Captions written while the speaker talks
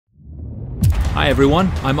Hi everyone,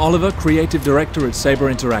 I'm Oliver, Creative Director at Saber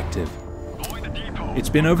Interactive. It's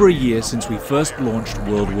been over a year since we first launched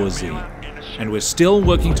World War Z, and we're still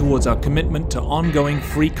working towards our commitment to ongoing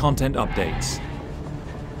free content updates.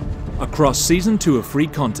 Across Season 2 of free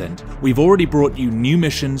content, we've already brought you new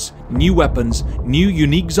missions, new weapons, new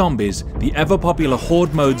unique zombies, the ever-popular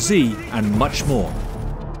Horde Mode Z, and much more.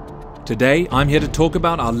 Today, I'm here to talk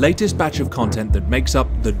about our latest batch of content that makes up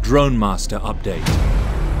the Dronemaster update.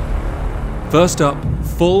 First up,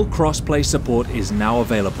 full crossplay support is now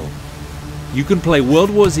available. You can play World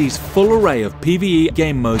War Z's full array of PvE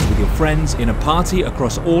game modes with your friends in a party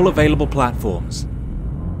across all available platforms.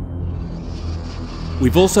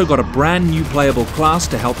 We've also got a brand new playable class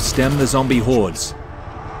to help stem the zombie hordes.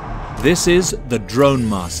 This is the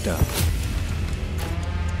Dronemaster.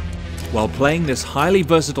 While playing this highly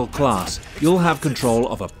versatile class, you'll have control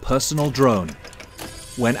of a personal drone.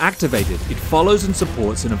 When activated, it follows and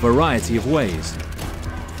supports in a variety of ways.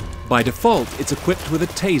 By default, it's equipped with a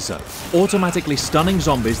taser, automatically stunning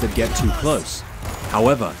zombies that get too close.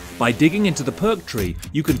 However, by digging into the perk tree,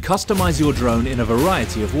 you can customize your drone in a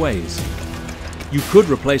variety of ways. You could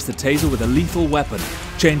replace the taser with a lethal weapon,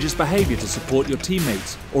 change its behavior to support your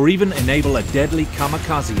teammates, or even enable a deadly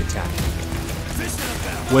kamikaze attack.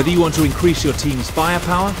 Whether you want to increase your team's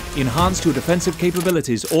firepower, enhance your defensive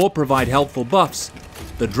capabilities, or provide helpful buffs,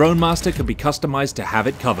 the Dronemaster can be customized to have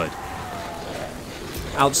it covered.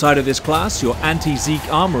 Outside of this class, your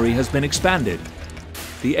anti-Zeke armory has been expanded.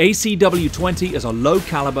 The ACW-20 is a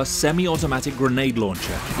low-caliber semi-automatic grenade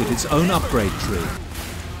launcher with its own upgrade tree.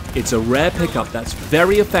 It's a rare pickup that's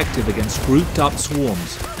very effective against grouped-up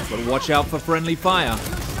swarms, but watch out for friendly fire.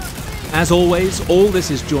 As always, all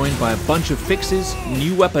this is joined by a bunch of fixes,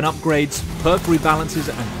 new weapon upgrades, perk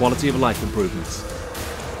rebalances, and quality of life improvements.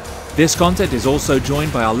 This content is also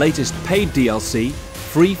joined by our latest paid DLC,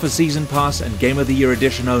 free for Season Pass and Game of the Year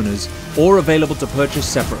Edition owners, or available to purchase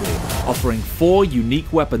separately, offering 4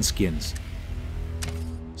 unique weapon skins.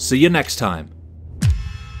 See you next time.